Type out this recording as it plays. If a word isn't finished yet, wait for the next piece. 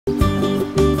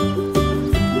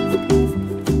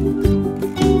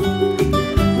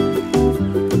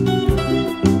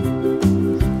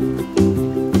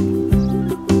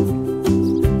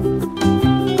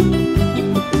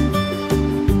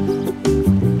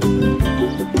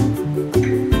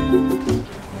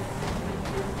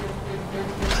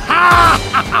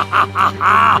Help!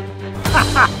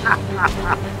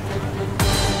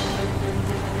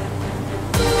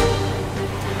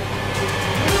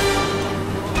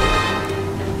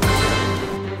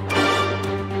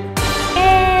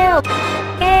 Help!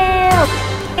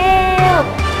 Help!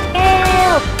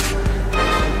 Help!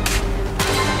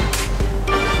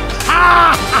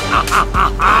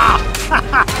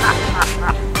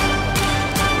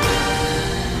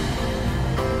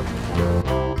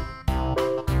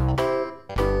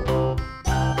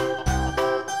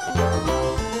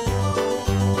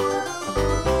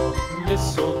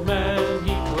 This old man,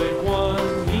 he played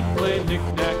one. He played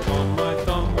knick-knack on my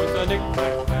thumb with a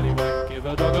knick-knack, paddywhack, give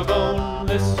a dog a bone.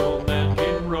 This old man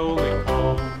came rolling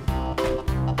home.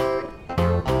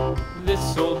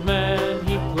 This old man,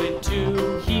 he played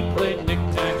two. He played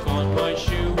knick-knack on my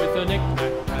shoe with a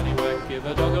knick-knack, paddywhack, give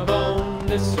a dog a bone.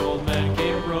 This old man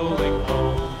came rolling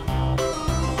home.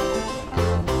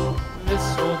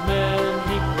 This old man,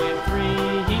 he played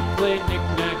three. He played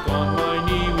knick-knack on my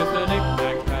knee with a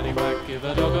knick-knack, paddywhack, give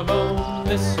a dog a bone.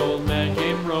 This old man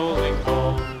came rolling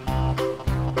home.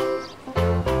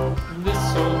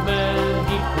 This old man,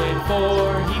 he played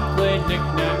four. He played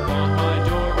knick-knack on my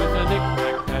door with a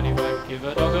knick-knack, paddywhack, give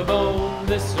a dog a bone.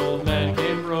 This old man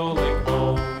came rolling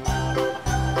home.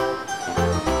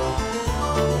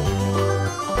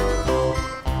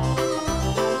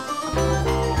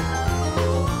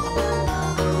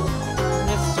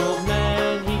 This old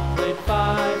man, he played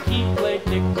five. He played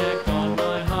knick-knack on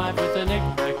my hive with a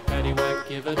knick-knack, paddywhack,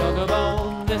 give a dog a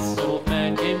bone. This old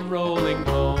man came rolling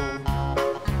home.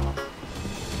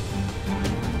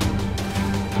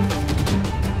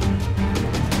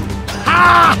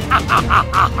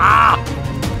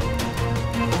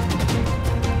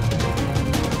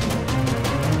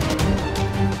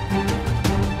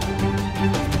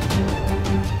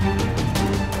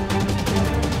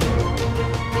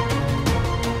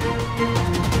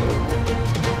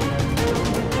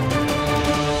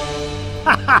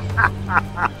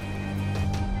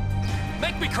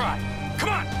 Make me cry! Come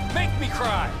on, make me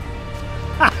cry!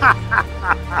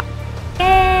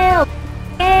 Help!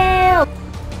 Help!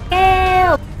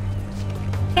 Help!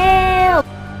 Help!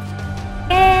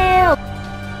 Help!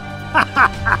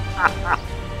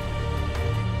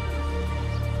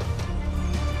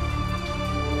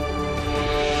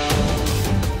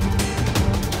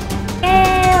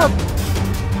 Help!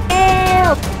 Help!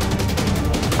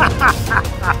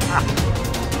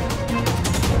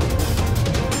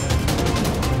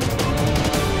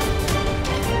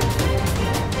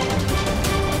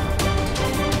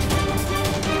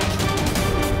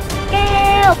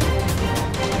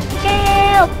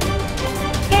 Help! Help!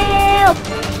 Help!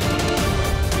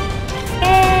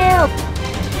 Help!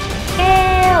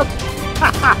 Help!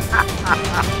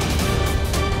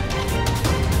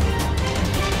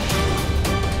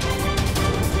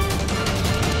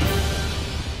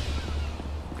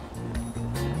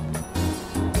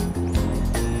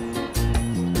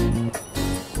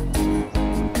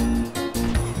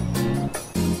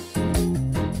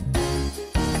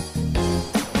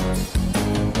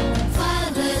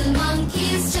 Five little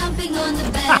monkeys jumping on the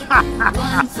bed.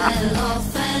 One fell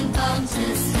off and bumped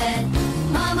his head.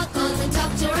 Mama called the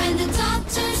doctor and the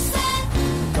doctor said,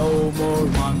 No more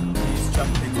monkeys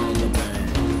jumping on the bed.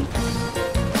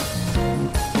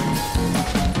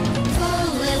 four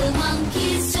little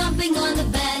monkeys jumping on the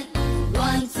bed.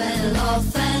 One fell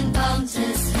off and bumped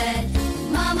his head.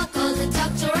 Mama called the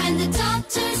doctor and the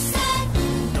doctor said,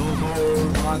 No more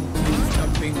monkeys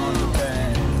jumping on the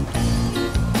bed.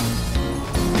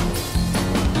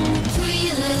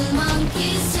 three little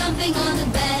monkeys jumping on the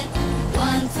bed.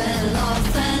 One fell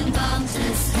off and bumped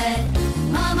his head.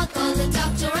 Mama called the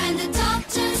doctor and the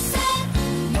doctor said,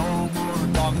 No more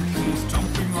monkeys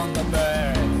jumping on the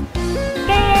bed.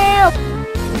 Help!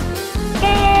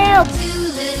 Help! two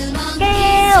little monkeys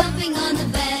Help! jumping on the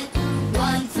bed.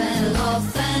 One fell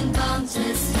off and bumped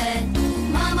his head.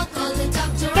 Mama called the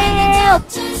doctor and the Help!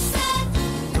 doctor said,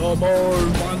 No more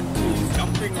monkeys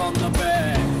jumping on the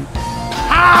bed.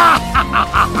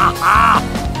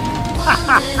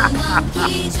 one little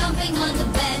monkey jumping on the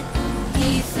bed.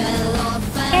 He fell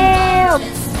off and Help!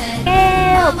 bumped his head.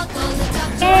 Help! Mama called the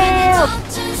doctor and the Help!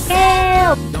 doctor said,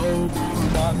 Help! No more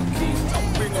monkeys